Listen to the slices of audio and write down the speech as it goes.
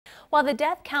While the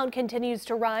death count continues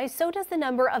to rise, so does the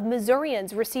number of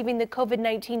Missourians receiving the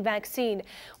COVID-19 vaccine.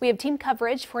 We have team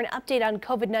coverage for an update on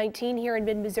COVID-19 here in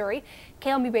mid-Missouri.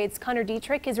 KOMU 8's Connor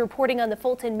Deidre is reporting on the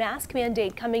Fulton mask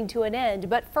mandate coming to an end.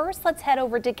 But first, let's head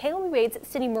over to KOMU 8's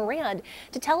Cindy Moran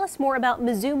to tell us more about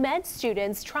Mizzou Med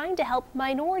students trying to help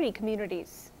minority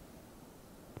communities.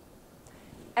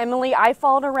 Emily, I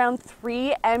followed around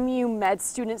 3 MU Med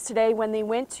students today when they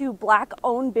went to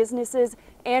Black-owned businesses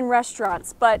and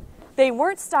restaurants, but they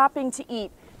weren't stopping to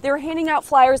eat. They were handing out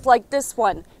flyers like this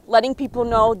one, letting people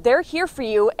know they're here for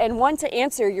you and want to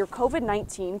answer your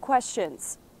COVID-19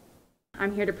 questions.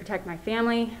 I'm here to protect my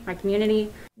family, my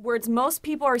community. Words most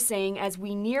people are saying as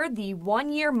we near the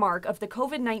 1-year mark of the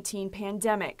COVID-19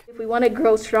 pandemic. If we want to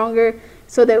grow stronger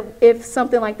so that if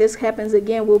something like this happens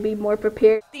again, we'll be more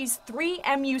prepared. These 3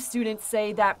 MU students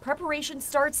say that preparation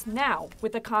starts now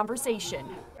with a conversation.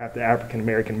 As the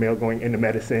African-American male going into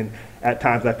medicine, at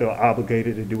times I feel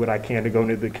obligated to do what I can to go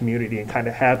into the community and kind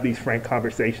of have these frank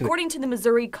conversations. According to the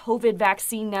Missouri COVID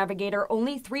vaccine navigator,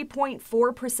 only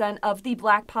 3.4% of the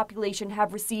Black population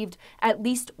have received at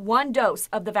least 1 dose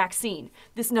of the vaccine.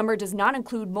 This number does not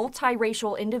include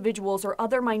multiracial individuals or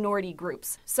other minority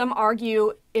groups. Some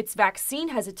argue its vaccine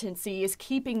hesitancy is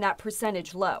keeping that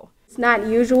percentage low. It's not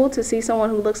usual to see someone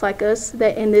who looks like us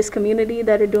that in this community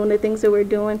that are doing the things that we're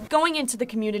doing. Going into the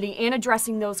community and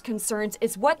addressing those concerns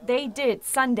is what they did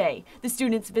Sunday. The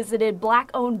students visited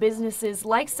Black-owned businesses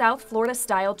like South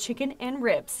Florida-style chicken and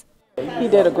ribs. He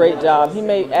did a great job. He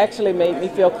actually made me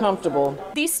feel comfortable.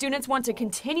 These students want to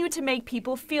continue to make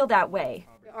people feel that way.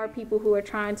 There are people who are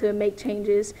trying to make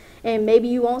changes, and maybe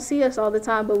you won't see us all the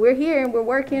time, but we're here and we're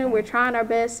working, we're trying our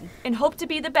best. And hope to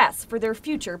be the best for their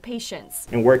future patients.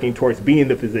 And working towards being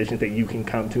the physicians that you can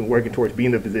come to, and working towards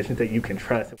being the physicians that you can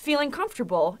trust. Feeling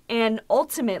comfortable and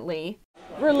ultimately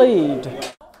relieved.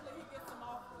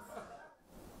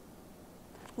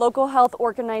 Local health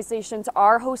organizations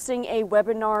are hosting a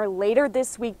webinar later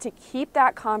this week to keep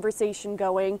that conversation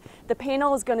going. The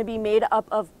panel is going to be made up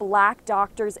of Black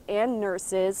doctors and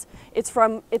nurses. It's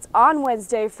on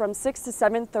Wednesday from 6 to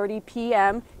 7:30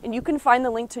 p.m. and you can find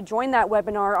the link to join that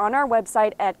webinar on our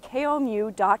website at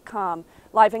komu.com.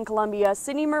 Live in Columbia,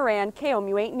 Cindy Moran,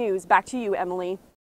 KOMU 8 News. Back to you, Emily.